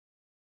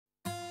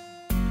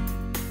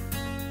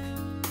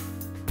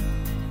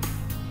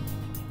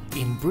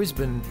In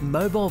Brisbane,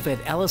 Mobile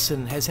Vet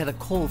Alison has had a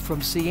call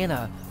from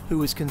Sienna,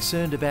 who is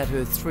concerned about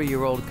her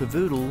 3-year-old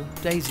Cavoodle,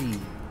 Daisy.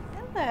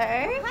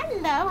 Hello.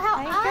 Hello, how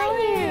are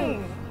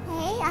you?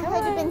 Hey, I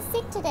heard you've been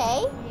sick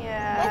today.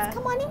 Yeah. Let's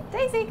come on in.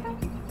 Daisy, come.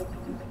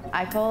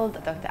 I called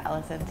Dr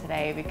Alison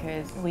today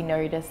because we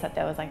noticed that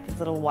there was like this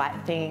little white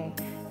thing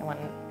in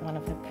one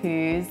of her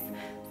poos.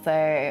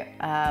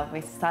 So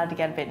we started to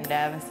get a bit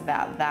nervous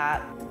about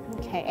that.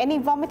 Okay, any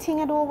vomiting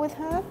at all with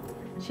her?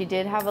 She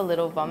did have a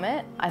little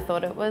vomit. I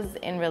thought it was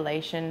in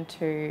relation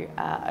to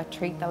a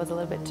treat that was a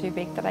little bit too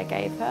big that I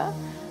gave her,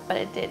 but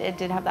it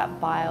did have that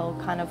bile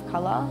kind of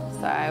colour,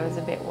 so I was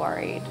a bit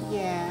worried.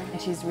 Yeah. And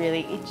she's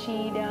really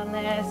itchy down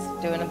there,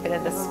 doing a bit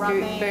of the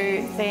scoot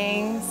boot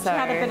thing. So she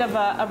had a bit of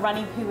a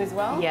runny poo as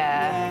well?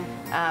 Yeah.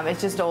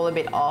 It's just all a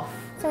bit off.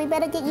 So we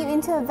better get you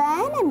into a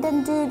van and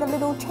then do the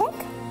little check,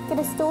 get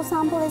a stool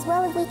sample as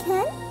well if we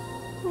can.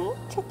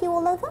 Check you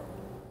all over.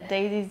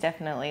 Daisy's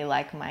definitely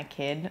like my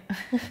kid.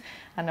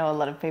 I know a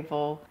lot of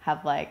people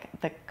have like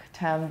the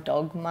term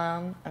dog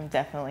mum. I'm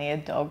definitely a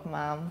dog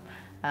mum.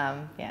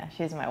 Yeah,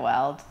 she's my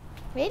world.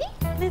 Ready?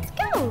 Let's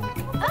go.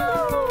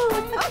 Oh,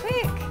 it's so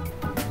quick.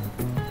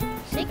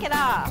 Shake it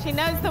off. She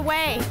knows the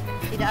way.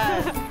 She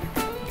does.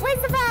 Where's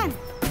the van?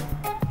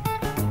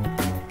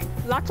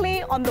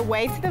 Luckily, on the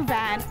way to the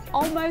van,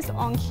 almost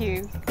on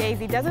cue,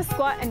 Daisy does a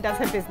squat and does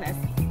her business.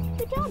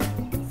 Good job.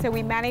 So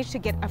we managed to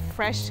get a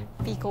fresh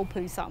fecal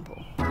poo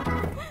sample.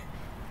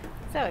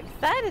 So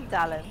excited,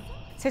 darling.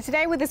 So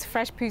today with this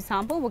fresh poo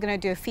sample, we're going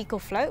to do a fecal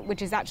float,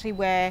 which is actually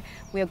where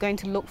we are going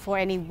to look for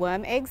any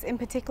worm eggs in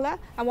particular.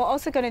 And we're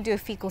also going to do a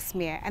fecal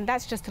smear, and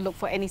that's just to look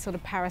for any sort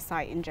of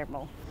parasite in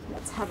general.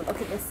 Let's have a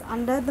look at this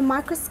under the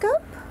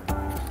microscope.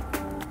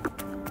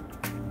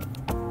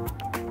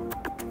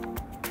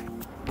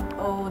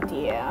 Oh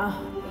dear,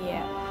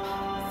 yeah.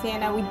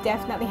 Sienna, we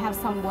definitely have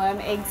some worm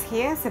eggs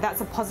here, so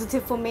that's a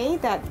positive for me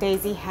that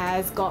Daisy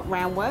has got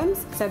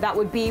roundworms. So that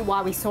would be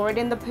why we saw it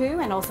in the poo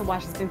and also why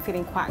she's been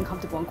feeling quite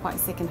uncomfortable and quite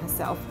sick in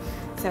herself.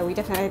 So we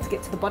definitely have to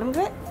get to the bottom of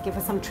it, give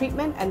her some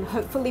treatment and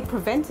hopefully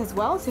prevent as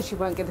well so she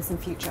won't get this in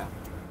future.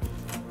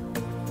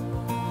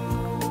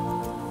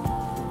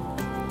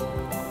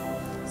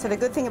 So the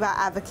good thing about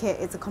Advocate,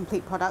 it's a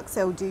complete product, so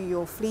it'll do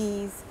your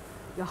fleas,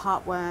 your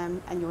heartworm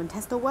and your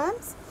intestinal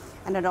worms,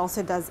 and it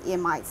also does ear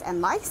mites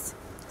and lice.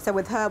 So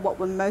with her, what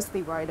we're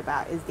mostly worried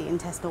about is the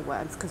intestinal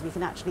worms because we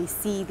can actually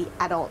see the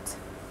adult,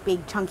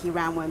 big, chunky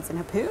roundworms in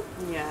her poo.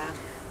 Yeah.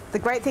 The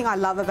great thing I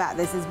love about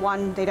this is,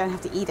 one, they don't have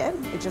to eat it.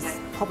 It just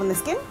pop on the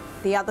skin.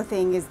 The other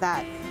thing is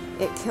that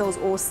it kills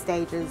all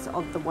stages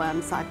of the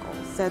worm cycle.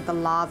 So the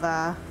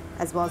larva,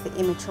 as well as the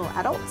immature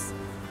adults,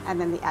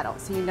 and then the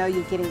adults. So you know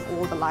you're getting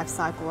all the life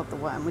cycle of the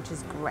worm, which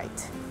is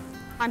great.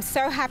 I'm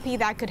so happy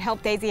that I could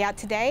help Daisy out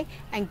today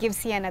and give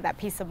Sienna that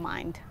peace of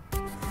mind.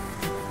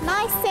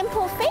 Nice,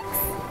 simple fix.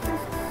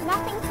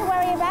 Nothing to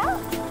worry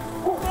about.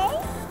 Okay?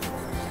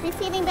 Should be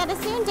feeling better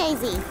soon,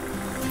 Daisy.